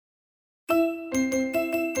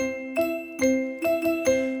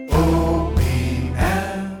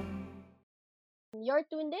are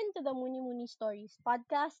tuned in to the Muni Muni Stories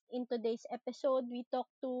podcast. In today's episode, we talk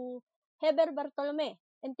to Heber Bartolome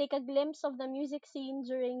and take a glimpse of the music scene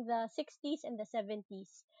during the 60s and the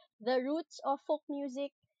 70s, the roots of folk music,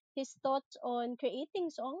 his thoughts on creating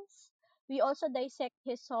songs. We also dissect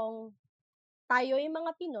his song Tayo'y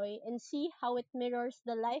Mga Pinoy and see how it mirrors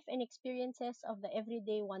the life and experiences of the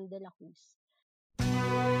everyday Juan de la Cruz.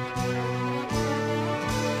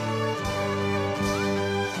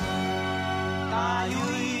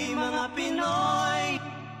 Tayo'y mga Pinoy,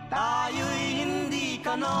 tayo'y hindi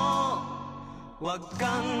kano. Huwag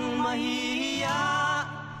kang mahihiya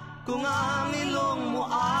kung ang ilong mo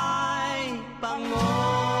ay pango.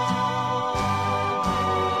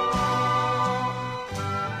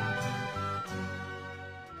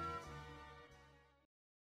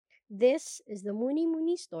 This is the Muni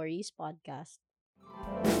Muni Stories podcast.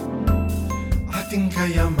 Ating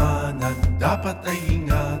kayamanan dapat ay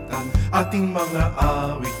ingatan, ating mga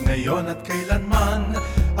awit ngayon at kailanman.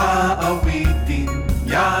 Aawitin,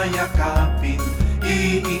 yayakapin,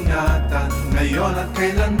 iingatan ngayon at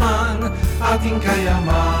kailanman. Ating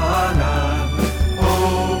kayamanan,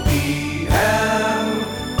 OPM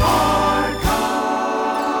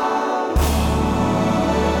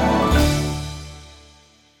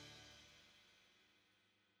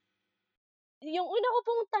Yung una ko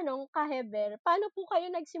pong tanong, Kaheber, paano po kayo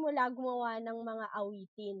nagsimula gumawa ng mga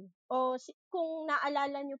awitin? O kung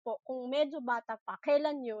naalala nyo po, kung medyo bata pa,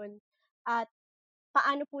 kailan yun? At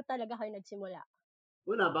paano po talaga kayo nagsimula?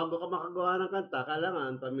 Una, bago ka makagawa ng kanta,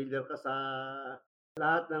 kailangan familiar ka sa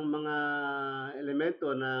lahat ng mga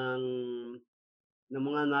elemento ng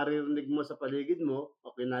mga naririnig mo sa paligid mo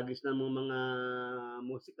o kinagis ng mga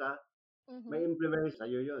musika. May influence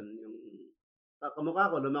sa'yo yun. Yung kamukha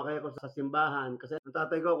ko, lumaki ako sa simbahan kasi ang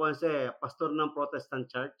tatay ko kasi pastor ng Protestant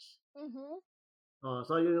Church.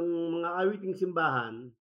 So yung mga awiting simbahan,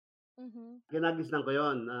 kinagisnan ko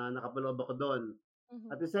yun, nakapaloob ako doon.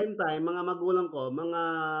 At the same time, mga magulang ko, mga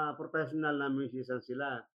professional na musician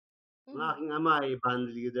sila. Mga aking ama ay band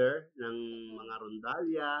leader ng mga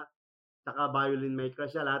rondalya, saka violin maker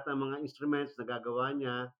siya, lahat ng mga instruments na gagawa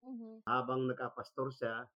niya habang nagkapastor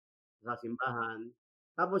siya sa simbahan.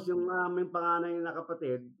 Tapos yung aming panganay na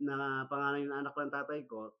kapatid, na panganay na anak ng tatay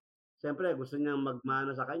ko, siyempre gusto niyang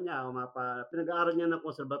magmana sa kanya, pinag-aaral niya ng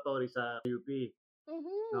conservatory sa UP.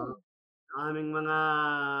 No? Ang aming mga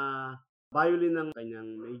violin ng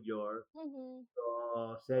kanyang major. So,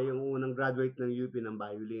 siya yung unang graduate ng UP ng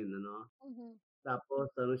violin, ano?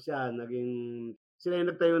 Tapos, sila yung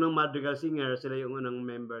nagtayo ng Madrigal Singers, sila yung unang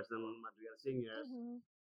members ng Madrigal Singers.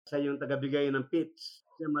 Siya yung tagabigay ng pitch.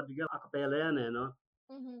 Siya Madrigal, a cappella yan no?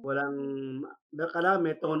 Kailangan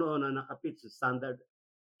may tono na naka-pitch, standard.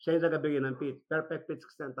 Siya yung tagabigay ng pitch. Perfect pitch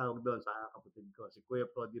kasi ang tawag doon sa kapatid ko, si Kuya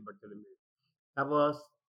Prodi Bartolome. Tapos,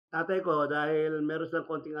 tatay ko, dahil meron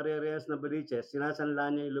silang konting arrears na baliches,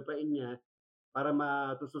 sinasanla niya yung lupain niya para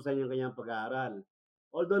matustusan yung kanyang pag-aaral.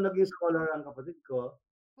 Although naging scholar ang kapatid ko,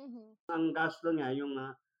 ang gasto niya yung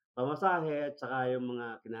pamasahe at saka yung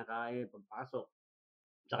mga kinakain, pagpasok,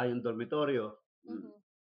 saka yung dormitoryo.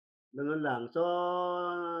 Ganun lang. So,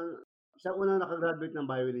 siya unang nakagraduate ng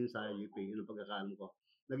violin sa UP, yun ang pagkakaalam ko.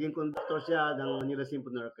 Naging conductor siya ng Manila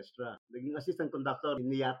Symphony Orchestra. Naging assistant conductor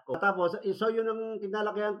ni Yatko. Tapos, so yun ang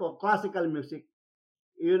kinalakihan ko, classical music.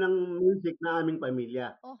 Yun ang music na aming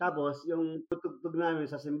pamilya. Tapos, yung tugtog namin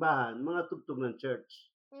sa simbahan, mga tugtog ng church.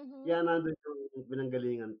 Kaya nandun yung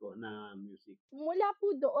pinanggalingan ko na music. Mula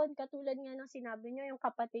po doon, katulad nga ng sinabi nyo, yung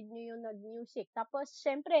kapatid nyo yung nag-music. Tapos,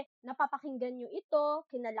 syempre, napapakinggan nyo ito,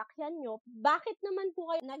 kinalakyan nyo. Bakit naman po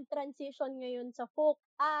kayo nag-transition ngayon sa folk?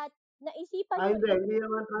 At naisipan nyo... Hindi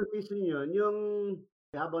naman transition yun. Yung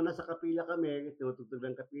habang nasa kapilya kami, tinutugtog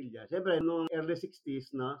ng kapilya. Siyempre, noong early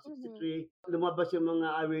 60s, no? 63, lumabas yung mga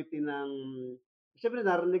awitin ng... Siyempre,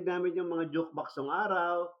 narinig namin yung mga jukebox ng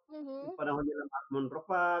araw, yung panahon nila Mark Monroe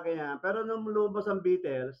pa, ganyan. Pero nung lumabas ang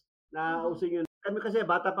Beatles, nausin yun. Kami kasi,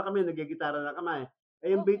 bata pa kami, nagigitara na kami.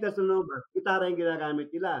 Yung Beatles nung lumabas, gitara yung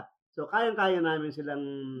ginagamit nila. So, kayang-kaya namin silang,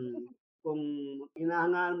 kung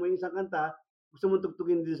hinahangaan mo yung isang kanta, gusto mong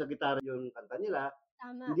tugtugin din sa gitara yung kanta nila.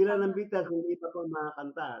 Hindi lang ng Beatles, hindi pa po mga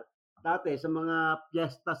kanta. Dati, sa mga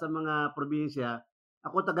piyesta sa mga probinsya,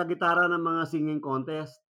 ako taga-gitara ng mga singing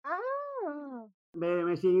contest.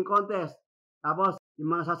 May singing contest. Tapos,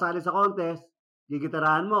 yung mga sasali sa contest,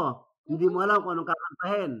 gigitarahan mo. Hindi mo alam kung anong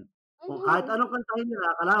kakantahin. Kung kahit anong kantahin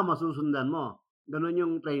nila, kailangan masusundan mo. Ganon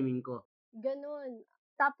yung training ko. Ganon.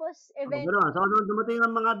 Tapos, Ganon. So, nung dumating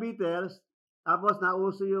ang mga Beatles, tapos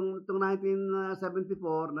nauso yung itong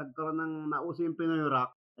 1974, nauso yung Pinoy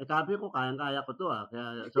Rock. Sabi ko, kayang-kaya ko to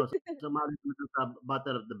Kaya, sumali ko sa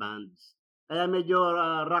Battle of the Bands. Kaya medyo,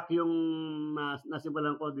 rock yung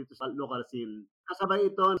nasimulan ko dito sa local scene.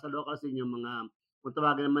 Kasabay ito sa local scene yung mga kung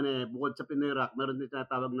tawagin naman, bukod sa Pinoy rock meron din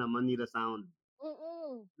tinatawag na Manila Sound.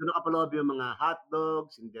 Mm. Do'n nakapaloob yung mga Hotdog,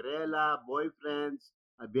 Cinderella, Boyfriends,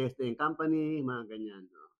 Fiesta and Company, mga ganyan,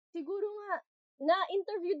 oo. Siguro nga,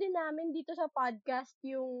 na-interview din namin dito sa podcast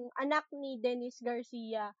yung anak ni Dennis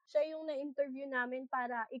Garcia. Siya yung na-interview namin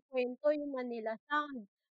para ikwento yung Manila Sound.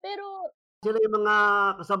 Pero Sila yung mga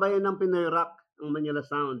kasabayan ng Pinoy rock, ang Manila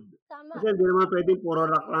Sound. tama, Kasi hindi naman puwedeng puro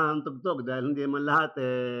rock lang ang tugtog dahil hindi naman lahat,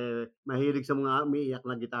 mahilig sa mga umiiyak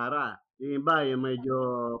na gitara. Yung iba, yung medyo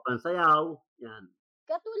pansayaw, 'yan.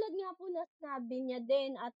 katulad nga po na sinabi niya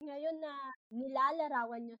din at ngayon na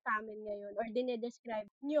nilalarawan niyo sa'min ngayon or dinedescribe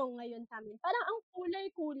niyo ngayon sa'min, parang ang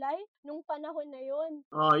kulay-kulay nung panahon na yun.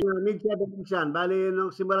 Oo, yung mid-70s 'yan. Bale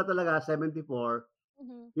nung simula talaga 74,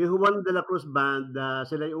 Mhm, yung Juan de la Cruz Band,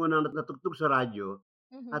 sila yung unang natugtog sa radyo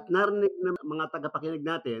at mhm, narinig ng mga tagapakinig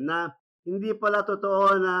natin na hindi pala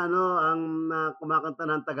totoo na ano, ang kumakanta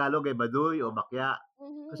ng Tagalog ay baduy o bakya.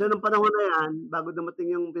 Kasi mhm. nung panahon na 'yan, bago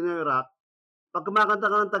dumating yung Pinoy rock, 'pag kumakanta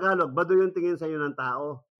ka ng Tagalog, baduy yung tingin sa'yo ng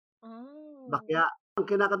tao, Ah, bakya. Ang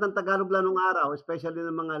kinakantang Tagalog lang nung araw, especially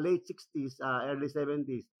ng mga late 60s, early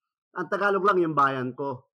 70s, ang Tagalog lang yung bayan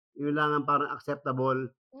ko. Yun lang ang parang acceptable.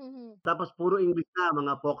 mhm, Tapos puro English na,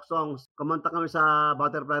 mga folk songs. Kumanta kami sa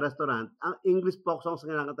Butterfly Restaurant, ang English folk songs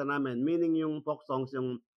ang kinakanta namin, meaning yung folk songs,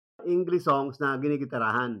 yung English songs na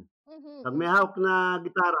ginigitarahan. mhm, 'Pag may mhm, hawak na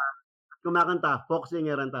gitara at kumakanta, folk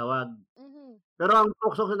singer ang tawag. mhm. Pero ang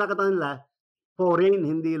folk songs na kinakanta nila, foreign,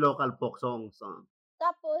 hindi local folk songs, oo.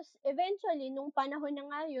 Tapos eventually nung panahon na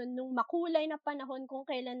nga yun, nung makulay na panahon kung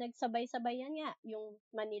kailan nagsabay-sabayan nga yung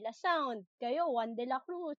Manila Sound, kayo Juan de la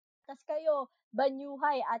Cruz, tas kayo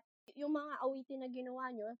Banyuhay at yung mga awitin na ginawa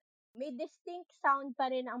niyo, may distinct sound pa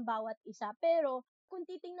rin ang bawat isa. Pero kung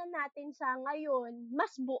titingnan natin sa ngayon,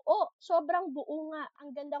 mas buo, sobrang buo nga,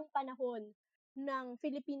 ang gandang panahon ng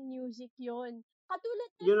Philippine music yon.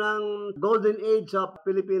 Katulad Yun ang golden age of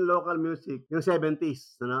Philippine local music, yung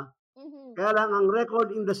 70s, ano? mhm, Kaya lang ang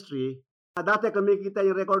record industry, dati kumikita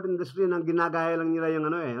yung record industry ng ginagaya lang nila yung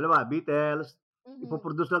ano, halimbawa Beatles, mhm,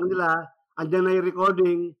 ipo-produce lang nila, andiyan na yung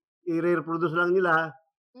recording, i-re-reproduce lang nila.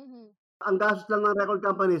 mhm, Ang gastos lang ng record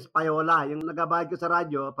companies, payola, yung nagbabayad ka sa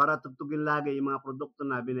radyo para tugtugin lagi yung mga produkto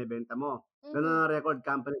na binebenta mo. Gano'n mhm, ang record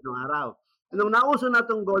company nung araw. Nung mhm, nauso na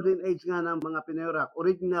 'tong golden age nga ng mga Pinoy rock,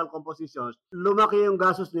 original compositions, lumaki yung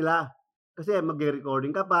gastos nila. Kasi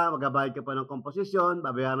magre-recording ka pa, magbabayad ka pa ng komposisyon,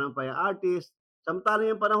 babayaran mo pa yung artist.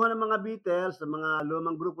 Samantalang yung panahon ng mga Beatles, ng mga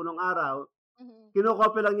lumang grupo nung araw, mhm,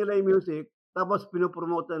 kinokopya lang nila yung music, tapos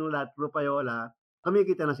pino-promote na nila through payola,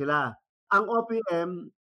 kumikita na sila. Ang OPM,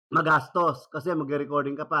 magastos kasi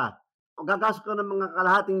magre-recording ka pa. Gagastos ka ng mga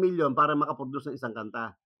kalahating milyon para makaproduce ng isang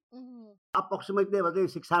kanta. mhm, Approximately,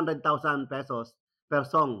 ₱600,000 per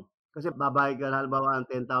song. Kasi babayad ka halimbawa ng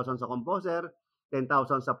 10,000 sa composer,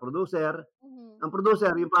 10,000 sa producer. mhm. Ang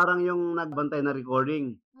producer yung parang yung nagbantay ng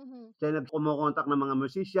recording. Mhm, Siya yung kumo-contact ng mga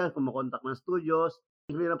musicians, kumo-contact ng studios.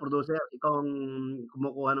 Bilang producer, ikaw ang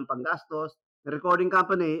kumukuha ng panggastos. Recording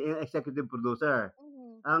company, yung executive producer.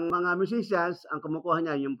 mhm, Ang mga musicians, ang kumukuha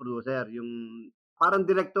niya yung producer, yung parang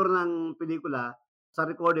director ng pelikula, sa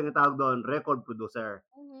recording ang tawag doon, record producer.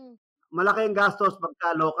 mhm. Malaki ang gastos pagka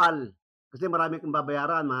local, kasi marami kang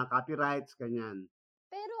babayaran, mga copyrights, ganyan.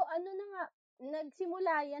 Pero ano na nga,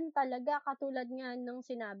 nagsimula yan talaga katulad nga ng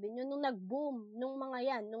sinabi niyo nung nag-boom nung mga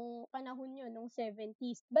yan, nung panahon niyo nung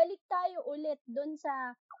 70s. Balik tayo ulit dun sa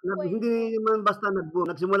Hindi kuwento. naman basta nag-boom,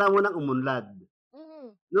 nagsimula munang umunlad.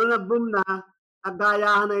 Mhm, Nung nag-boom na,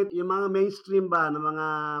 naggayahan na yung mga mainstream ba na mga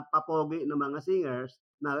papogi na mga singers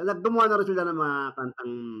na gumawa na rin sila ng mga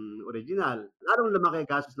kantang original. Lalong lumaki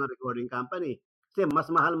gastos ng recording company. Kasi mas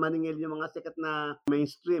mahal maningil yung mga sikat na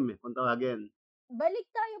mainstream, kung tawagin. balik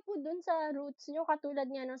tayo po dun sa roots niyo katulad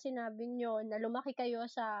nga ng sinabi niyo na lumaki kayo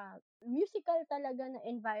sa musical talaga na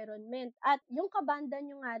environment at yung kabanda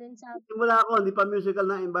niyo nga rin sa Simula ako, hindi pa musical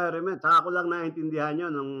na environment. Saka ko lang naintindihan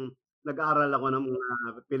yun nung nag-aaral ako ng mga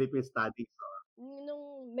Philippine Studies.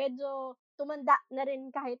 nung medyo tumanda na rin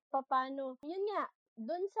kahit papaano. Yun nga,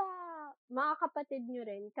 dun sa mga kapatid niyo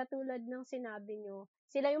rin, katulad ng sinabi niyo,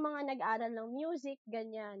 sila yung mga nag-aral ng music,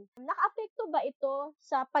 ganyan. Nakaapekto ba ito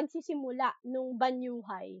sa pagsisimula nung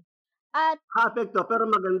Banyuhay? At Apekto, pero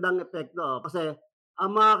magandang epekto. Kasi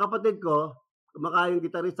ang mga kapatid ko, kumakain yung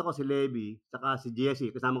gitarista ko si Levi, tsaka si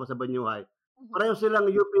Jesse, kasama ko sa Banyuhay. mhm, Pareho silang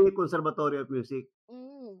UP Conservatory of Music.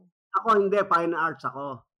 hmm, Ako hindi, fine arts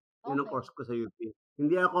ako. Yun ang okey. course ko sa UP.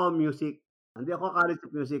 Hindi ako music. Hindi ako College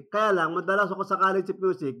of Music. Kaya lang, madalas ako sa College of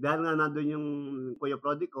Music dahil nga nandun yung Kuya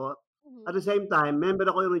Prodi ko. At the same time, member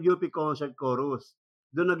ako yung UP Concert Chorus.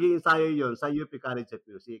 Doon nag-iensayo yun sa UP College of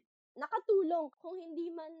Music. Nakatulong, kung hindi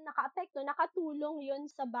man nakaapekto, nakatulong yon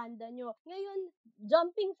sa banda nyo. Ngayon,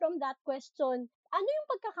 jumping from that question, ano yung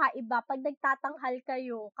pagkakaiba pag nagtatanghal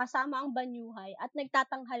kayo kasama ang Banyuhay at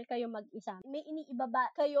nagtatanghal kayo mag-isa? May iniiba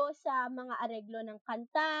ba kayo sa mga areglo ng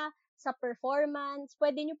kanta, sa performance?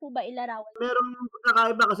 Pwede nyo po ba ilarawan? Merong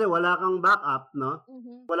pagkakaiba kasi wala kang backup, no?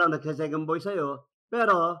 Walang nagse-second voice sa'yo.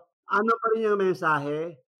 Pero, ano pa rin yung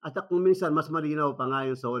mensahe? At kung minsan, mas malinaw pa nga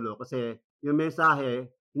yung solo. Kasi yung mensahe,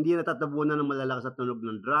 hindi natatabunan ng malalakas na tunog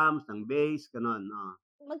ng drums, ng bass, gano'n. No?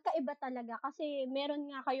 Magkaiba talaga kasi meron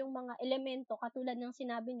nga kayong mga elemento katulad ng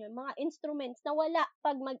sinabi nyo, mga instruments na wala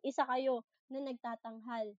pag mag-isa kayo na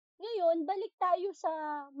nagtatanghal. Ngayon, balik tayo sa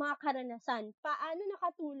mga karanasan. Paano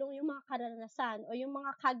nakatulong yung mga karanasan o yung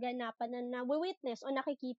mga kaganapan na na-witness o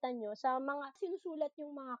nakikita nyo sa mga sinusulat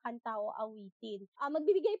yung mga kanta o awitin?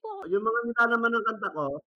 Magbibigay po ako. Yung mga nilalaman ng kanta ko,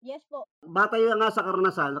 Yes po. batay nga sa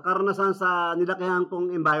karanasan sa nilakihan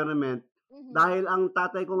kong environment. Dahil ang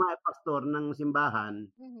tatay ko nga ay pastor ng simbahan,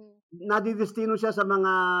 nadidestino siya sa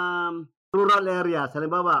mga rural areas.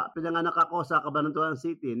 Halimbawa, pinanganak ako sa Cabanatuan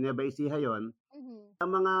City, Nueva Ecija yun.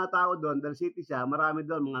 Ang mga tao doon, dahil city siya, marami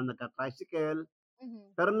doon, mga nagka-tricycle.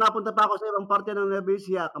 Pero napunta pa ako sa ibang parte ng Nueva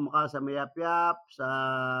Ecija, kamukha sa Mayapyap, sa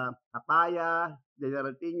Apaya,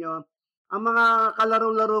 General Tino. Ang mga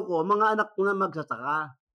kalaro-laro ko, mga anak ko na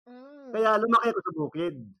magsasaka. Kaya lumaki ako sa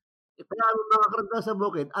bukid. Kaya ang mga karanta sa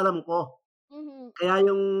bukid, alam ko. Kaya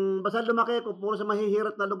yung basta lumaki ako, puro sa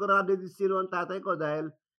mahihirap na lugar nadidestino ang tatay ko dahil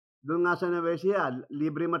doon nga sa Nuevesia,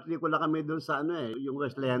 libre matrikula kami doon sa yung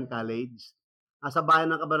Wesleyan College. Sa bayan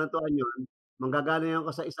ng Cabanatuan yun, manggagaling ako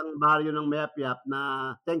sa isang baryo ng Mayapyap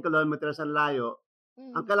na 10 kilometers ang layo.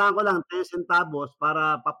 Ang kailangan ko lang 10 centavos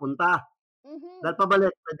para papunta. Dahil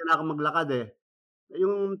pabalik, pwede na ako maglakad eh.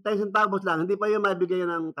 Yung 10 centavos lang, hindi pa yung mabigay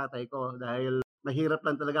ng tatay ko dahil mahirap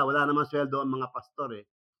lang talaga. Wala namang sweldo ang mga pastor eh.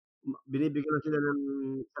 Binibigyan lang sila ng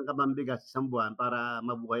isang kabambigas isang buwan para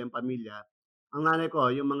mabuhay ang pamilya. Ang nanay ko,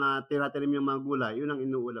 yung mga tinatanim yung mga gulay, yun ang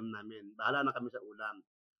inuulam namin. Bahala na kami sa ulam.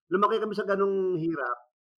 Lumaki kami sa ganung hirap.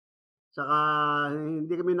 Saka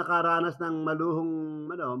hindi kami nakaranas ng maluhong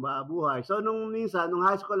buhay. So nung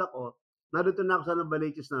high school ako, narito na ako sa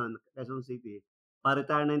Novaliches noon, Quezon City.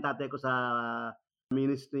 Pa-retire na yung tatay ko sa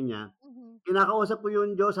ministry niya. Kinakausap ko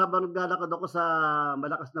yung Diyos habang naglalakad ako sa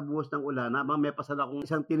malakas na buhos ng ulan. Habang may pasal akong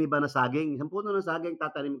isang tiniba na saging, isang puno ng saging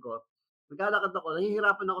tatanim ko. Naglalakad ako,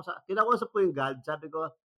 nahihirapan ako kinakausap ko yung God. Sabi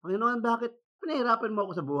ko, Panginoon, bakit pinahirapan mo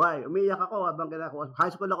ako sa buhay? Umiiyak ako habang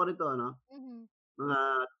high school ako nito, no? Mga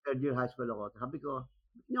third year high school ako. Sabi ko,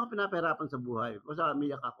 ba't niyo ako pinapahirapan sa buhay? Kasi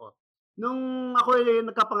umiiyak ako. Nung ako yung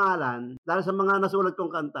nagkapangalan, dahil sa mga nasulat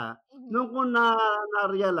kong kanta, nung ko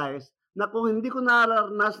na-realize na kung hindi ko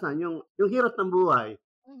naranasan yung hirap ng buhay,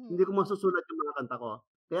 hindi ko masusulat yung mga kanta ko.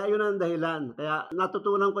 Kaya yun ang dahilan. Kaya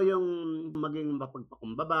natutunan ko yung maging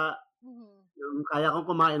mapagpakumbaba, yung kaya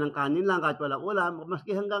kong kumain ng kanin lang kahit walang ulam.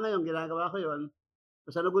 Maski hanggang ngayon, ginagawa ko yun.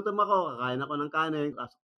 Basta nagutom ako, kakain ako ng kanin,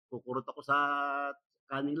 kukurot ako sa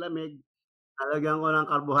kaning lamig, lalagyan ko ng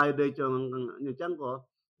carbohydrate yung tiyan ko.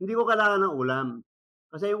 Hindi ko kailangan ng ulam.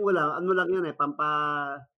 Kasi yung ulam, ano lang yan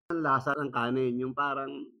lasa ng kanin, yung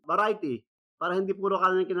parang variety. Para hindi puro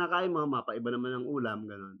kanin kinakain mo, mapaiba naman ang ulam,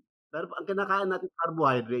 gano'n. Pero ang kinakain natin,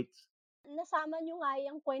 carbohydrates. Nasama nyo nga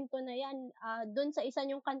yung kwento na yan doon sa isa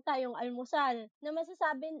nyong kanta, yung almusal, na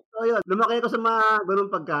masasabi... So yun, lumaki ako sa mga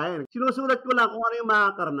ganun pagkain. Sinusulat ko lang kung ano yung mga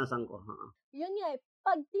karanasan ko. Yun nga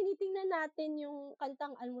pag tinitingnan natin yung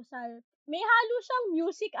kantang almusal, may halo siyang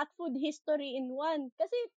music at food history in one.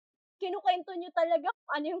 Kasi kinukwento nyo talaga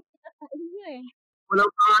kung ano yung kinakain nyo eh. Walang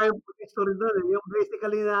kayang history doon eh. Yung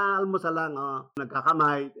basically na almusal lang,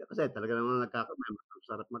 nagkakamay. Kasi talaga naman nagkakamay.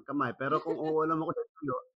 Masarap magkamay. Pero kung uulam mo ko sa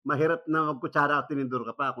tuyo, mahirap na magkutsara at tinindor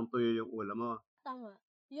ka pa kung tuyo yung ulam mo. Tama.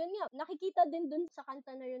 Yun nga, nakikita din dun sa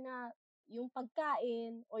kanta na yun na yung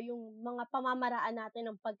pagkain o yung mga pamamaraan natin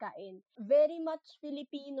ng pagkain. Very much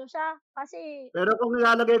Filipino siya kasi... Pero kung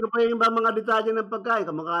ilalagay ko pa yung mga detalye ng pagkain,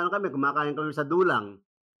 kumakain kami sa dulang.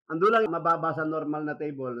 Ang dulang, mababa sa normal na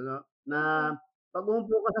table, no? Na pag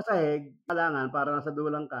umupo ka sa sahig, kailangan para nasa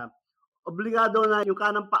dulang ka, obligado na yung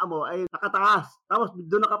kanang paa mo ay nakataas. Tapos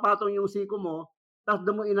doon nakapatong yung siko mo, tapos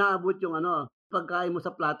doon mo inaabot yung pagkain mo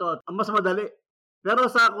sa plato. Ang mas madali. Pero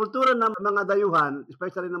sa kultura ng mga dayuhan,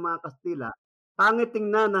 especially ng mga Kastila, pangit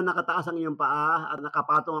tingnan na nakataas ang iyong paa at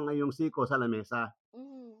nakapatong ang iyong siko sa lamesa.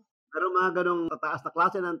 Pero mga ganong tataas na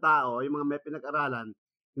klase ng tao, yung mga may pinag-aralan,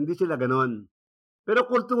 hindi sila ganon. Pero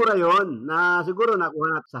kultura yon na siguro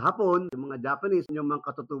nakuha natin sa Hapon, yung mga Japanese, yung mga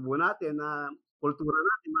katutubo natin na kultura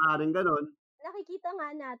natin, maaaring ganon. nakikita nga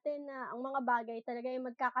natin na ang mga bagay talaga ay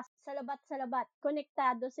magkakasalabat-salabat,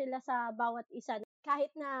 konektado sila sa bawat isa.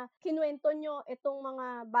 Kahit na kinuwento nyo itong mga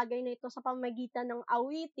bagay na ito sa pamamagitan ng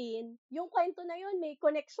awitin, yung kwento na yun may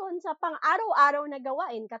koneksyon sa pang-araw-araw na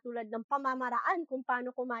gawain, katulad ng pamamaraan kung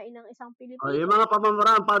paano kumain ng isang O, yung Pilipino. mga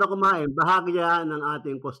pamamaraan paano kumain, bahagi yan ng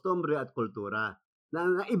ating kostumbre at kultura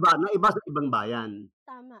na iba sa ibang bayan.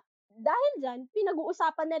 Tama. Dahil dyan,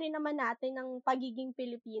 pinag-uusapan na rin naman natin ang pagiging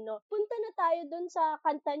Pilipino. Punta na tayo dun sa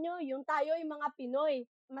kanta nyo, yung Tayo ay Mga Pinoy.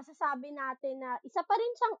 Masasabi natin na isa pa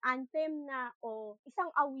rin siyang anthem na o isang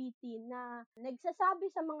awitin na nagsasabi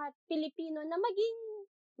sa mga Pilipino na maging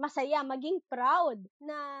masaya, maging proud,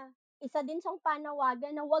 na isa din siyang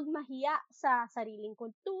panawagan na huwag mahiya sa sariling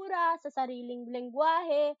kultura, sa sariling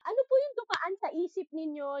lengguwahe. Ano po yung dumaan sa isip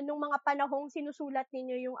ninyo nung mga panahong sinusulat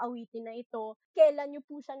ninyo yung awitin na ito? Kailan nyo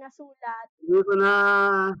po siya nasulat? Hindi ko na,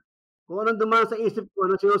 kung anong dumaan sa isip ko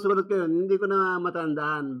na sinusulat ko yun, hindi ko na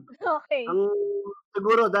matandaan. Okay. Ang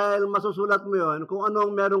siguro dahil masusulat mo yun, kung anong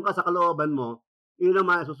meron ka sa kalooban mo, yun ang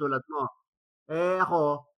masusulat mo.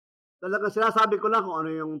 Ako, talagang sinasabi ko lang kung ano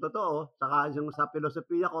yung totoo, saka yung sa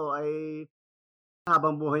filosofiya ko ay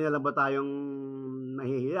habang buhay na lang ba tayong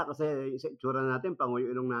nahihiya kasi sa itsura natin, panguyo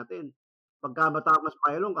ilong natin. Pagka matapos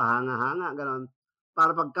pa ilong, kahanga-hanga, gano'n.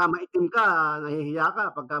 Para pagka maitim ka, nahihiya ka,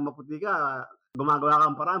 pagka maputi ka, gumagawa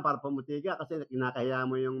kang paraan para pumuti ka kasi kinakahiya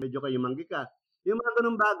mo yung medyo kayumanggi ka. Yung mga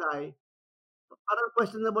gano'ng bagay, parang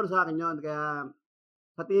questionable sa akin yun. Kaya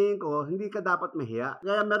sa tingin ko, hindi ka dapat mahiya.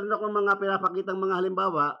 Kaya meron akong mga pinapakitang mga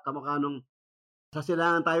halimbawa, kamukha nung sa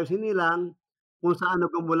silangan tayo sinilang, kung saan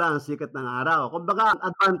nagmumula ang sikat ng araw. Kumbaga,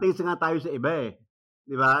 advantage nga tayo sa iba eh.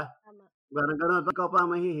 Di ba? Tama. Parang gano'n, ikaw pa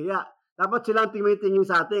ang mahihiya. Dapat silang tumitingin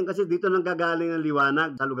sa atin kasi dito nang gagaling ang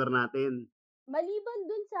liwanag sa lugar natin. Maliban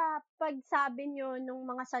dun sa pagsabi nyo nung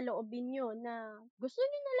mga saloobin nyo na gusto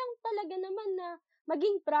nyo na lang talaga naman na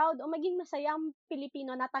maging proud o maging masayang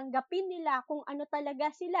Pilipino, natanggapin nila kung ano talaga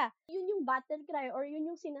sila. Yun yung battle cry or yun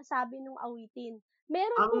yung sinasabi nung awitin.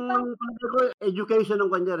 Meron Ang po bang sabi ko, education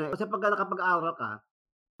ng kanyan eh. Kasi pagka nakapag-aral ka,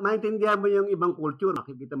 maintindihan mo yung ibang culture,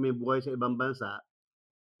 makikita mo yung buhay sa ibang bansa,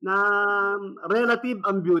 na relative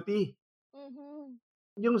ang beauty. Mhm.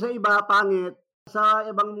 Yung sa iba, pangit. Sa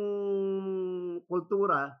ibang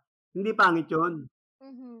kultura, hindi pangit yun.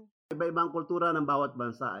 Mhm. Iba-ibang kultura ng bawat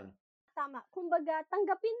bansa eh. Tama. Kumbaga,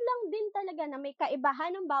 tanggapin lang din talaga na may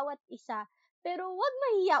kaibahan ng bawat isa. Pero wag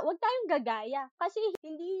mahiya, wag tayong gagaya. Kasi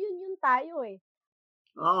hindi yun yung tayo eh.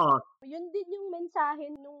 Oo. Yun din yung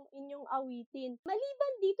mensahe nung inyong awitin.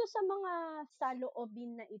 Maliban dito sa mga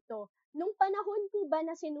saloobin na ito, nung panahon po ba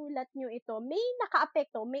na sinulat nyo ito, may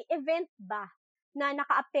nakaapekto, may event ba na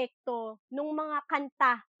nakaapekto nung mga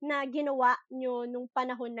kanta na ginawa nyo nung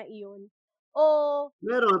panahon na iyon? O,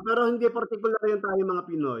 Meron, pero hindi particular yung tayo mga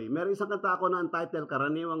Pinoy. Meron isang kanta ako na ang title,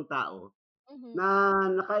 Karaniwang Tao, mhm, na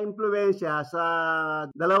naka-impluwensya sa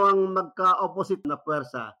dalawang magka-opposite na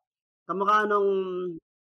puwersa. Kamukha nung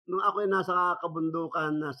ako'y nasa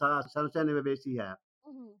kabundukan na sa San Jose Nueva Ecija,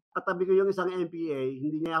 mhm, katabi ko yung isang NPA,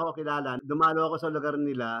 hindi niya ako kilala. Dumalo ako sa lugar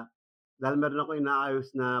nila dahil meron akong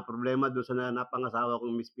inaayos na problema doon sa napangasawa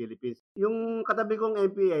kong Miss Philippines. Yung katabi kong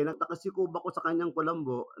NPA, nakasikup ako sa kanyang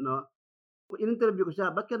kulambo, no? In-interview ko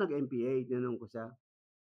siya, "Ba't ka nag-NPA?" Tinanong ko siya.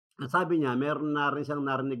 Ang sabi niya, meron na rin siyang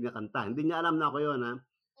narinig na kanta. Hindi niya alam na ako yun, ha.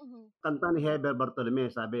 mhm, Kanta ni Heber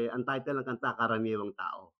Bartolome, sabi, ang title ng kanta, Karaniwang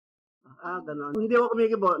Tao. mhm, Gano'n. Hindi ako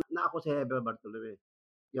kumikibo na ako si Heber Bartolome.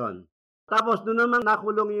 Yun. Tapos doon naman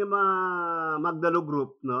nakulong yung mga Magdalo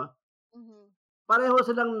Group, no? mhm, Pareho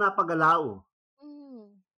silang napagalaw mhm,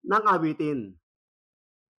 ng awitin.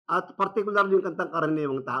 At particular yung kantang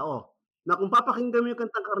Karaniwang Tao. Na kung papakinggan mo yung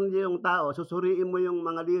kantang Karaniwang Tao, susuriin mo yung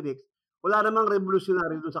mga lyrics, wala namang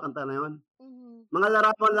revolutionary doon sa kanta na yun. mhm. Mga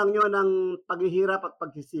larawan lang yun ng paghihirap at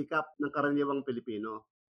pagsisikap ng karaniwang Pilipino.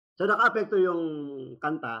 So nakaapekto yung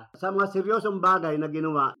kanta sa mga seryosong bagay na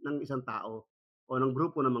ginawa ng isang tao o ng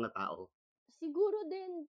grupo ng mga tao. Siguro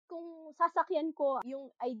din kung sasakyan ko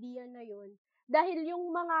yung idea na yun, dahil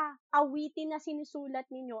yung mga awitin na sinusulat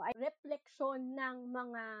ninyo ay refleksyon ng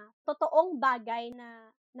mga totoong bagay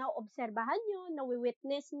na naoobserbahan nyo,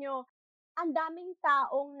 nawi-witness nyo, ang daming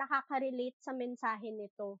taong nakaka-relate sa mensahe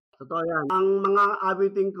nito. Totoo yan. Ang mga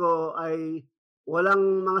awitin ko ay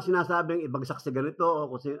walang mga sinasabing ibagsak si ganito o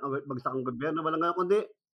ibagsak ang gobyerno, walang gano'n, kundi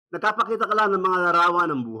nagpapakita ka lang ng mga larawan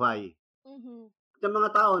ng buhay. Mhm. Yung mga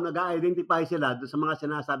tao nag-a-identify sila doon sa mga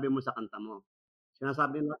sinasabi mo sa kanta mo.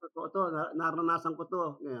 Sinasabi nila, "Totoo 'to, naranasan ko 'to."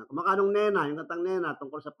 Ganyan. Kamukha nung Nena, yung kantang Nena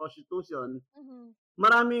tungkol sa prostitution, Mhm.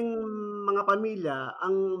 maraming mga pamilya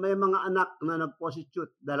ang may mga anak na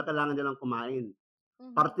nag-prostitute dahil kailangan nilang kumain.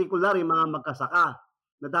 Mhm. Partikular yung mga magkasaka.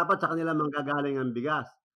 na dapat sa kanila manggagaling ang bigas.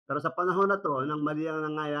 Pero sa panahon na 'to, ng mali ang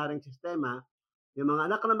nangyayaring sistema, yung mga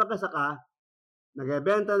anak na magkasaka,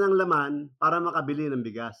 nagbebenta ng laman para makabili ng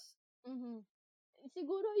bigas. Mhm.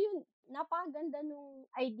 Siguro yun, napakaganda nung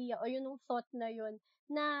idea o yun nung thought na yun,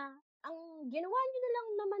 na ang ginawa niyo na lang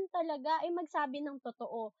naman talaga ay magsabi ng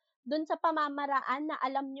totoo dun sa pamamaraan na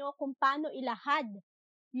alam niyo kung paano ilahad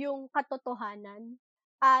yung katotohanan.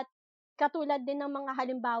 At katulad din ng mga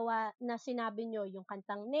halimbawa na sinabi niyo, yung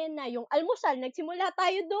kantang Nena, yung almusal, nagsimula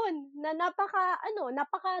tayo dun na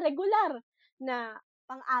napaka-regular na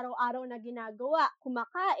pang-araw-araw na ginagawa,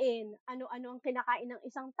 kumakain, ano-ano ang kinakain ng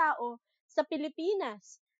isang tao sa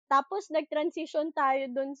Pilipinas. Tapos nag-transition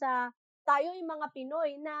tayo dun sa tayo yung mga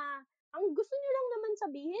Pinoy na ang gusto niyo lang naman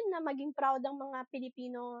sabihin na maging proud ang mga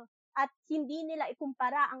Pilipino at hindi nila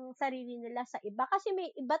ikumpara ang sarili nila sa iba kasi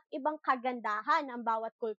may iba't ibang kagandahan ang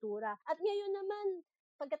bawat kultura. At ngayon naman,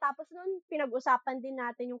 pagkatapos nun, pinag-usapan din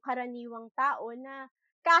natin yung karaniwang tao na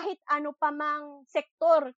kahit ano pa mang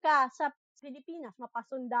sektor ka sa Pilipinas,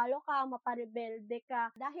 mapasundalo ka, maparebelde ka,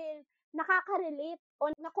 dahil nakaka-relate o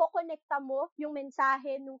nakokonekta mo yung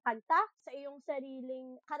mensahe ng kanta sa iyong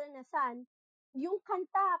sariling karanasan, yung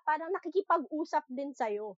kanta parang nakikipag-usap din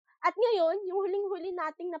sa'yo. At ngayon, yung huling-huli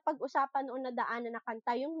nating napag-usapan o nadaanan na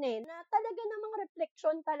kanta, yung Nen, na talaga namang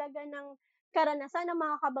refleksyon talaga ng karanasan ng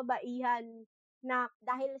mga kababaihan na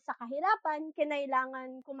dahil sa kahirapan,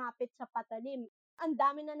 kinailangan kumapit sa patalim. Ang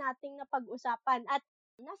dami na nating napag-usapan at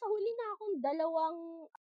nasa huli na akong dalawang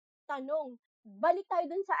tanong. Balik tayo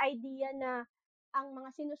dun sa idea na ang mga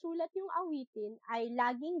sinusulat yung awitin ay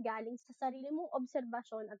laging galing sa sarili mong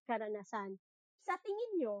obserbasyon at karanasan. Sa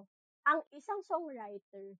tingin nyo, ang isang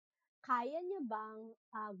songwriter, kaya niya bang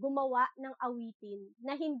gumawa ng awitin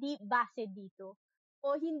na hindi base dito?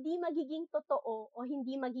 O hindi magiging totoo o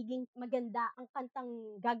hindi magiging maganda ang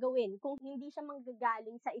kantang gagawin kung hindi siya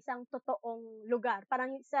manggagaling sa isang totoong lugar?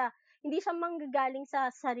 Parang hindi siya manggagaling sa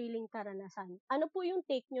sariling karanasan. Ano po yung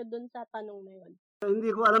take nyo dun sa tanong na yun? Hindi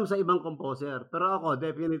ko alam sa ibang composer, pero ako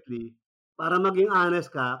definitely, para maging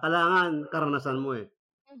honest ka, kailangan karanasan mo, eh.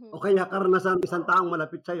 O Mhm. kaya karanasan ng isang taong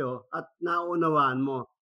malapit sa'yo at nauunawaan mo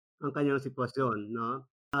ang kanyang sitwasyon, 'no?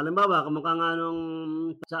 Halimbawa, kamukha nga nung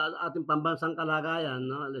sa ating pambansang kalagayan,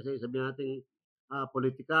 'no, let's say sabihin nating,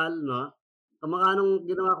 pulitikal, 'no? Kamukha nung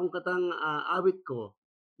ginawa kong kantang, awit ko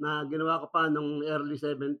na ginawa ko pa nung early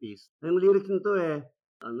 70s. Yung lyrics nito,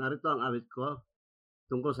 narito ang awit ko.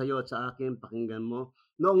 Tungkol sa iyo at sa akin, pakinggan mo.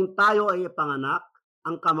 Noong tayo ay panganak,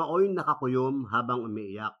 ang kamaoy nakakuyom habang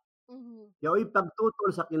umiiyak. Mhm. Yaoy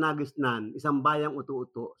pagtutol sa kinagisnan, isang bayang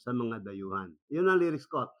utu-uto sa mga dayuhan. Yun ang lyrics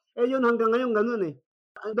ko. Yun hanggang ngayon ganun, eh.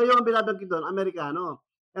 Ang dayuhang binabanggit doon, Amerikano.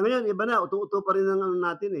 Ngayon iba na, utu-uto pa rin ang ano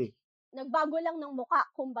natin, eh. Nagbago lang ng muka,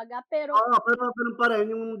 kumbaga, pero Oo, pero ganun pa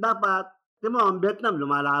rin yung dapat. Tignan mo ang Vietnam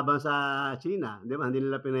lumalaban sa China, 'di ba? Hindi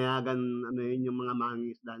nila pinayagan ano yun yung mga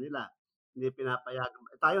mangingisda nila. Hindi pinapayagan.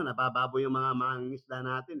 Tayo nabababoy yung mga mangingisda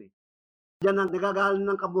natin, eh. Diyan ang nagagaling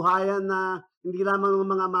ng kabuhayan na hindi lamang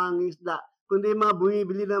ng mga mangingisda, kundi yung mga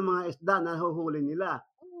bumibili ng mga isda na nahuhuli nila,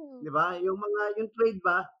 mm, 'di ba? Yung trade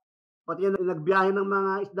ba, pati yung nagbiyahe ng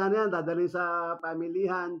mga isda na yan dadalhin sa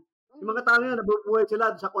pamilihan. Yung mga mhm, tao na yan nabubuhay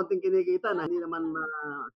sila sa konting kinikita na hindi tama, naman tama,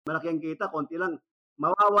 malaki ang kita, konti lang.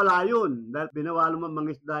 Mawawala yun dahil binawal mo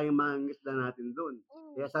mangisda yung mangingisda natin dun.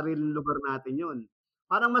 mm, Kaya sariling lugar natin yun.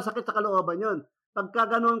 Parang masakit sa kalooban yun. Pagka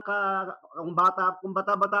gano'n kung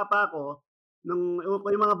bata-bata pa ako, ewan ko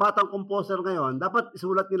yung mga batang composer ngayon, dapat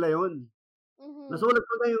isulat nila yun. mhm, Nasulat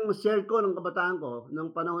ko na yung share ko nung kabataan ko,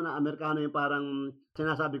 nung panahon na Amerikano yung parang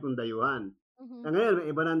sinasabi kong dayuhan. mhm, Ngayon may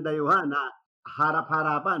iba ng dayuhan na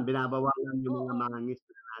harap-harapan, binabawalan yung mga oo,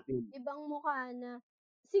 mangingisda natin. ibang mukha na.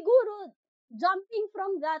 Siguro, jumping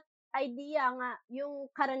from that idea nga, yung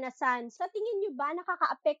karanasan, sa tingin niyo ba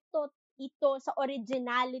nakakaapekto ito sa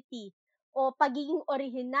originality o pagiging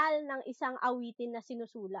orihinal ng isang awitin na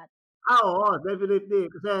sinusulat? Oo, definitely.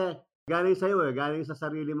 Kasi galing sa'yo, galing sa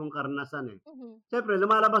sarili mong karanasan, eh. Mhm, Siyempre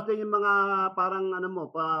lumalabas din yung mga parang ano mo,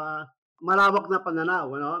 malawak na pananaw,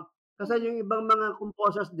 ano? Kasi mhm, yung ibang mga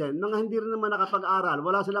composers din, mga hindi rin naman nakapag-aral,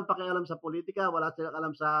 wala silang pakialam sa politika, wala silang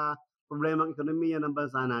alam sa problemang ekonomiya ng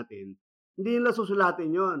bansa natin. Hindi nila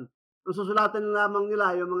susulatin yun. Ang susulatin lamang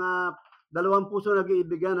nila yung mga dalawang puso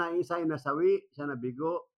nag-iibigan na yung isa ay nasawi, isa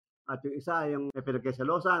nabigo, at yung isa yung may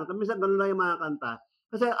pinagkasalosan. Minsan ganun lang yung mga kanta.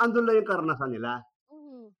 Kasi andun lang yung karanasan nila.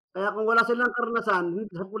 mhm, Kaya kung wala silang karanasan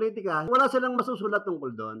sa politika, wala silang masusulat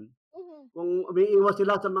tungkol do'n. mhm, Kung umiiwas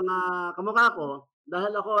sila sa mga kamukha ko,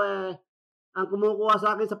 dahil ako, ang kumukuha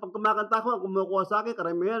sa'kin sa 'pag kumakanta ako, ang kumukuha sa'kin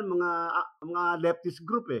karamihan mga leftist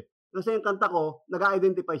group, eh. Kasi yung kanta ko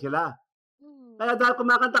nag-a-identify sila. mhm, Kaya dahil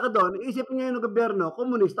kumakanta ka doon, isipin ngayon ng gobyerno,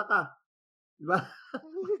 komunista ka. Di ba?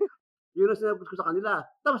 Yun ang sinabi ko sa kanila.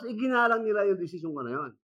 Tapos iginalang nila yung desisyon ko na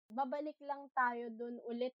yun. Babalik lang tayo dun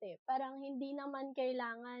ulit eh. Parang hindi naman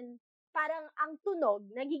kailangan, parang ang tunog,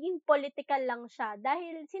 nagiging political lang siya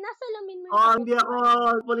dahil sinasalamin mo yung Hindi ako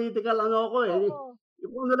katotohanan. political ako eh. Oo.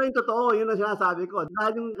 Kung ano lang yung totoo, yun ang sinasabi ko.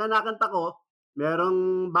 Dahil yung kinakanta ko,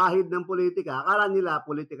 merong bahid ng politika, akala nila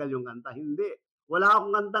political yung kanta. Hindi. Wala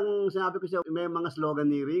akong kantang sinabi ko siya, may mga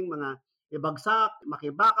sloganeering, mga ibagsak,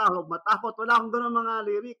 makibaka, huwag matakot. Wala akong ganun mga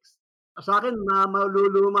lyrics. Sa akin,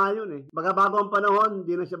 maluluma yun eh. Baga bago ang panahon,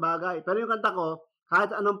 hindi na siya bagay. Pero yung kanta ko,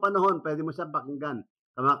 kahit anong panahon, pwede mo siya pakinggan.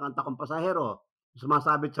 Sa mga kanta kong pasahero,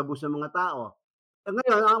 sumasabit sa bus ng mga tao.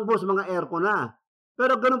 Ngayon, ang bus, mga aircon na.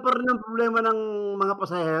 Pero ganun pa rin ang problema ng mga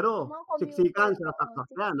pasahero. Mga commuter, Siksikan, oo, sinasaksak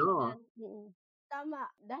no? siksikan. Tama.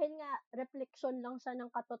 Dahil nga, reflection lang siya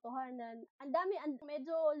ng katotohanan. Ang dami,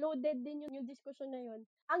 medyo loaded din yung diskusyon na yun.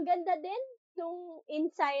 Ang ganda din nung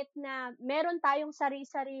insight na meron tayong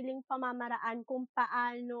sari-sariling pamamaraan kung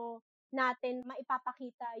paano natin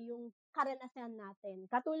maipapakita yung karanasan natin.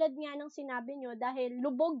 Katulad nga ng sinabi nyo, dahil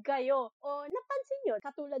lubog kayo, o napansin nyo,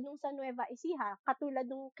 katulad nung sa Nueva Ecija, katulad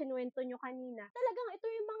nung kinuwento nyo kanina, talagang ito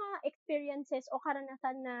yung mga experiences o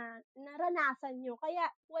karanasan na naranasan nyo. Kaya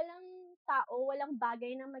walang tao, walang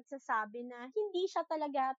bagay na magsasabi na hindi siya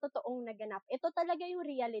talaga totoong naganap. Ito talaga yung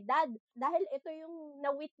realidad. Dahil ito yung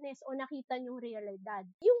na-witness o nakita nyong realidad.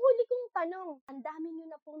 Yung huli kong tanong, ang dami nyo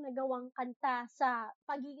na pong nagawang kanta sa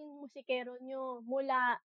pagiging musikero nyo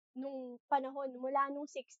mula nung panahon, mula nung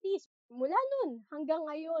 60s, mula nun hanggang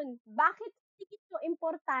ngayon. Bakit tingin nyo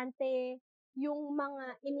importante yung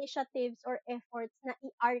mga initiatives or efforts na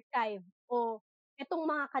i-archive o itong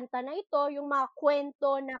mga kanta na ito, yung mga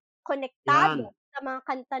kwento na konektado sa mga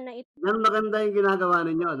kanta na ito? Yan maganda yung ginagawa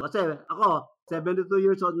ninyo. Kasi ako, 72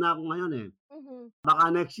 years old na ako ngayon eh.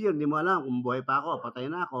 Baka next year, hindi mo alam kung buhay pa ako,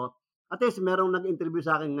 patay na ako. At least merong nag-interview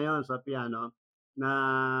sa akin ngayon sa piano na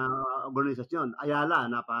organisasyon. Ayala,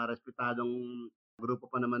 naparespetadong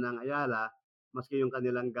grupo pa naman ng Ayala. Maski yung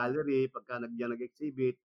kanilang gallery, pagka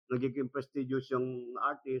nag-exhibit, nagiging prestigious yung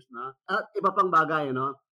artist. No? At iba pang bagay,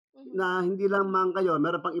 no? Na hindi lang man kayo,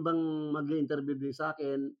 meron pang ibang mag-interview din sa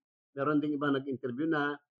akin. Meron ding ibang nag-interview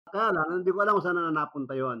na. Kaya lang, hindi ko alam kung saan na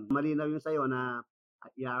napunta yon. Malinaw yung sa'yo na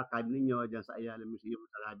i-archive ninyo dyan sa Ayala Museum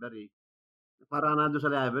sa library. Para nandun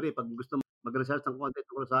sa library, pag gusto mag-research ng content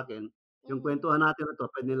tungkol sa akin, yung kwentuhan natin na to,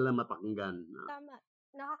 pwede nila mapakinggan. Tama.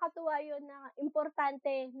 Nakakatuwa yun na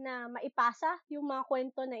importante na maipasa yung mga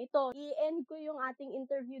kwento na ito. I-end ko yung ating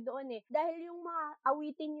interview doon eh. Dahil yung mga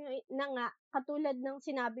awitin nyo na nga, katulad ng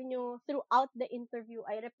sinabi nyo throughout the interview,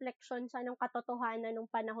 ay reflection sa ng katotohanan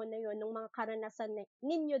ng panahon na yun, ng mga karanasan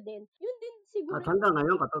ninyo din. Yun din siguro. At hanggang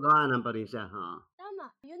ngayon, katotohanan pa rin siya. Tama.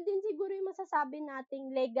 Yun din siguro yung masasabi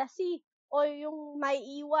nating legacy o yung may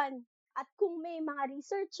iwan. At kung may mga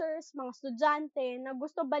researchers, mga estudyante na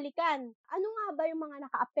gusto balikan, ano nga ba yung mga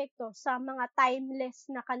nakaapekto sa mga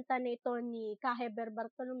timeless na kanta nito ni Heber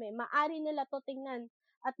Bartolome? Maari nila to tingnan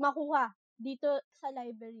at makuha dito sa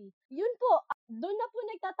library. Yun po, doon na po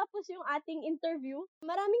nagtatapos yung ating interview.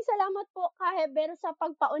 Maraming salamat po, Heber, sa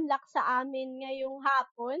pagpaunlak sa amin ngayong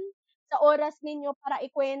hapon, sa oras ninyo para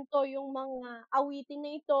ikwento yung mga awitin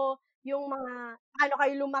na ito, yung mga paano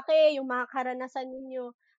kayo lumaki, yung mga karanasan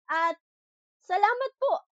ninyo. At salamat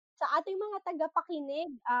po sa ating mga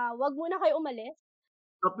tagapakinig. Wag muna kayo umalis.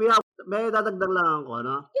 Sophia, may dadagdag lang ako,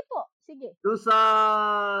 no? Sige po, sige. Doon sa,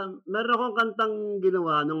 meron akong kantang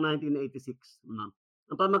ginawa noong 1986. No?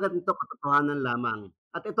 Ang pamagat nito, katotohanan lamang.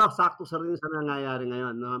 At ito, sakto sa rin sa nangyayari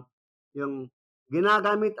ngayon. No? Yung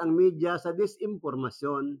ginagamit ang media sa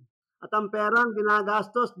disinformasyon. At ang perang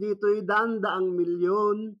ginagastos dito'y daan-daang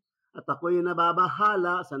milyon. At ako'y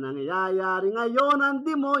nababahala sa nangyayari ngayon. Ang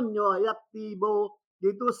demonyo ay aktibo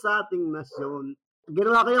dito sa ating nasyon.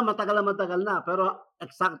 Ginawa ko yan matagal na. Pero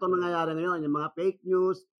eksakto nangyayari ngayon. Yung mga fake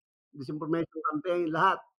news, disinformation campaign,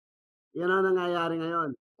 lahat. Yan ang nangyayari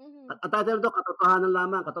ngayon. At title ito, katotohanan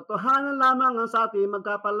lamang. Katotohanan lamang ang sa ating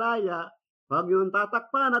magkapalaya. Huwag yung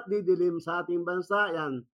tatakpan at didilim sa ating bansa.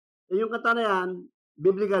 Yan. Yung kanta na yan,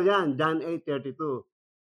 biblical yan, John 8:32.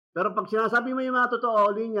 Pero pag sinasabi mo yung mga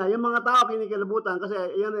totoo, linya, yung mga tao kinikilabutan kasi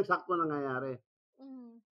yan ang eksakto nangyayari.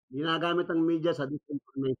 Ginagamit ang media sa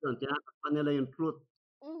disinformation. Tinatakpan nila yung truth.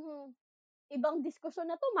 Ibang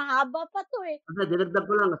diskusyon na to, mahaba pa to eh. Kasi dinagdag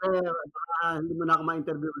ko lang kasi hindi mo na ako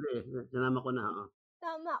ma-interview ulit eh. Sinama ko na.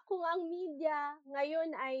 Tama. Kung ang media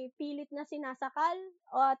ngayon ay pilit na sinasakal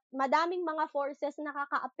at madaming mga forces na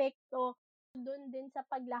nakakaapekto Doon din sa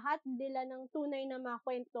paglahat nila ng tunay na mga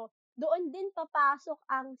kwento, doon din papasok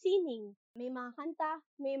ang sining. May mga kanta,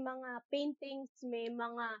 may mga paintings, may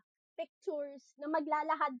mga pictures na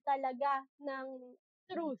maglalahad talaga ng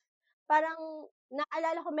truth. Parang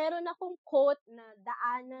naalala ko, meron akong quote na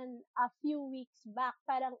daanan a few weeks back.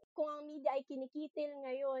 Parang kung ang media ay kinikitil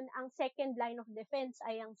ngayon, ang second line of defense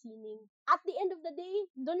ay ang sining. At the end of the day,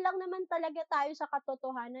 doon lang naman talaga tayo sa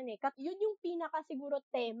katotohanan eh. Yun yung pinaka siguro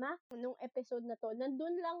tema nung episode na to.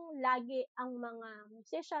 Nandun lang lagi ang mga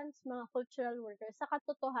musicians, mga cultural workers sa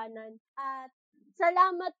katotohanan. At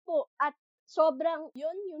salamat po at sobrang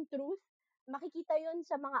yun yung truth. Makikita yun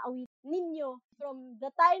sa mga awit ninyo from the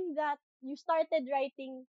time that you started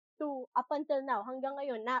writing to up until now, hanggang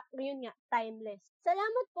ngayon, na ngayon nga, timeless.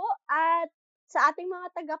 Salamat po at sa ating mga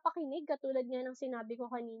tagapakinig, katulad nga ng sinabi ko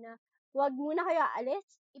kanina, huwag muna kayo aalis.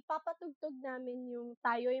 Ipapatugtog namin yung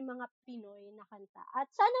Tayo'y Mga Pinoy na kanta. At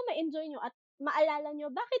sana ma-enjoy nyo at maalala nyo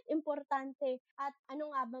bakit importante at ano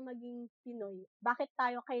nga ba maging Pinoy. Bakit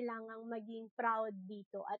tayo kailangang maging proud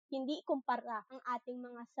dito at hindi kumpara ang ating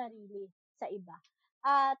mga sarili sa iba.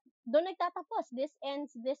 At doon nagtatapos. This ends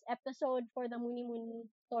this episode for the Muni Muni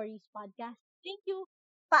Stories podcast. Thank you.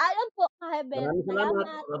 Paalam po, Kahebel. Maraming salamat.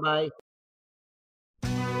 Salamat. Bye-bye.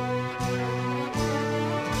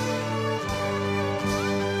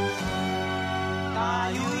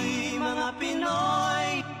 Tayo'y mga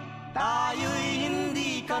Pinoy, tayo'y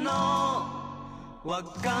hindi kano. Huwag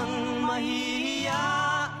kang mahihiya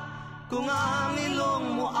kung ang ilong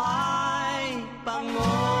mo ay pango.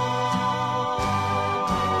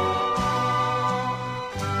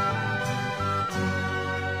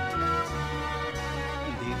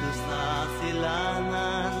 Dito sa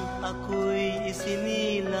silangan ako'y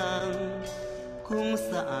isinilang, kung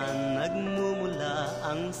saan nagmumula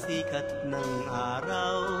ang sikat ng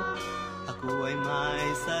araw. Ako ay may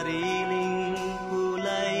sariling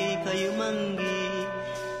kulay kayumanggi,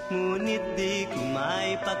 ngunit di ko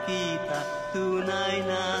may pakita tunay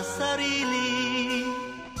na sarili.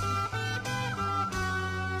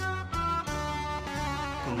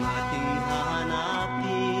 Kung ating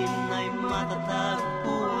hahanapin ay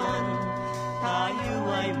matatagpuan, tayo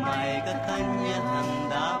ay may kakanyahang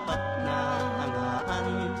dapat na hangaan.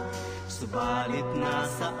 Subalit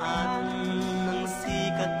nasaan ang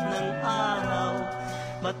sikat ng araw?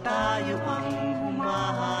 Ba't tayo ang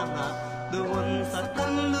humahanga doon sa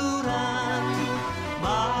kanluran?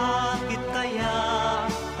 Bakit kaya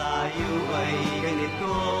tayo ay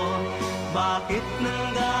ganito? Bakit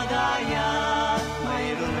nanggagaya?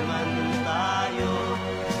 Mayroon naman tayo.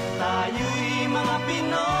 Tayo'y mga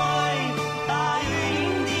Pinoy, tayo'y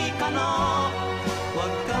hindi kano.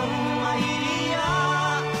 Huwag kang mahihiya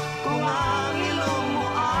kung ang ilong mo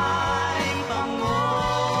ay pango.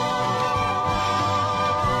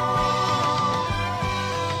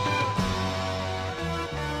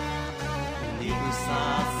 Dito sa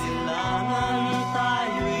silangan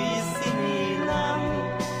tayo'y sinilang,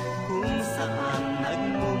 kung saan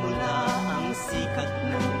nagmumula ang sikat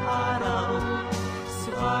ng araw.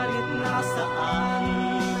 Subalit nasaan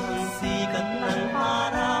ang sikat ng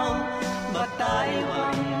araw? Ba't tayo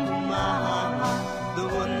ang humahanga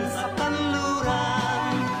doon sa kanluran?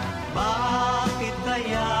 Bakit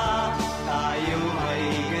kaya tayo ay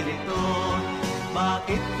ganito?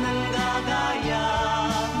 Bakit nanggagaya?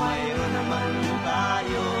 Mayroon naman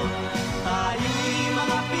tayo. Tayo'y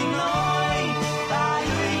mga Pinoy,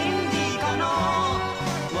 tayo'y hindi kano.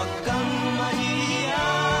 Huwag kang mahihiya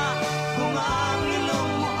kung ang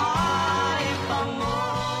ilong mo ay pango.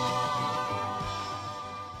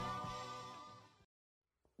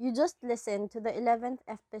 You just listened to the 11th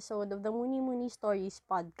episode of the Muni Muni Stories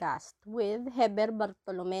podcast with Heber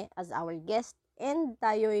Bartolome as our guest and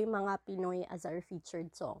Tayo'y Mga Pinoy as our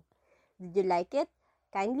featured song. Did you like it?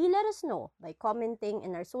 Kindly let us know by commenting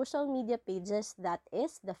in our social media pages, that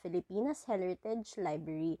is the Filipinas Heritage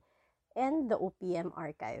Library and the OPM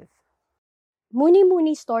Archive. Muni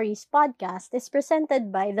Muni Stories podcast is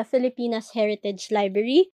presented by the Filipinas Heritage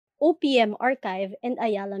Library, OPM Archive, and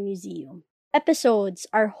Ayala Museum. Episodes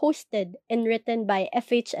are hosted and written by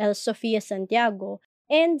FHL Sofia Santiago,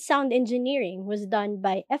 and sound engineering was done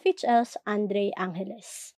by FHL's Andre Angeles.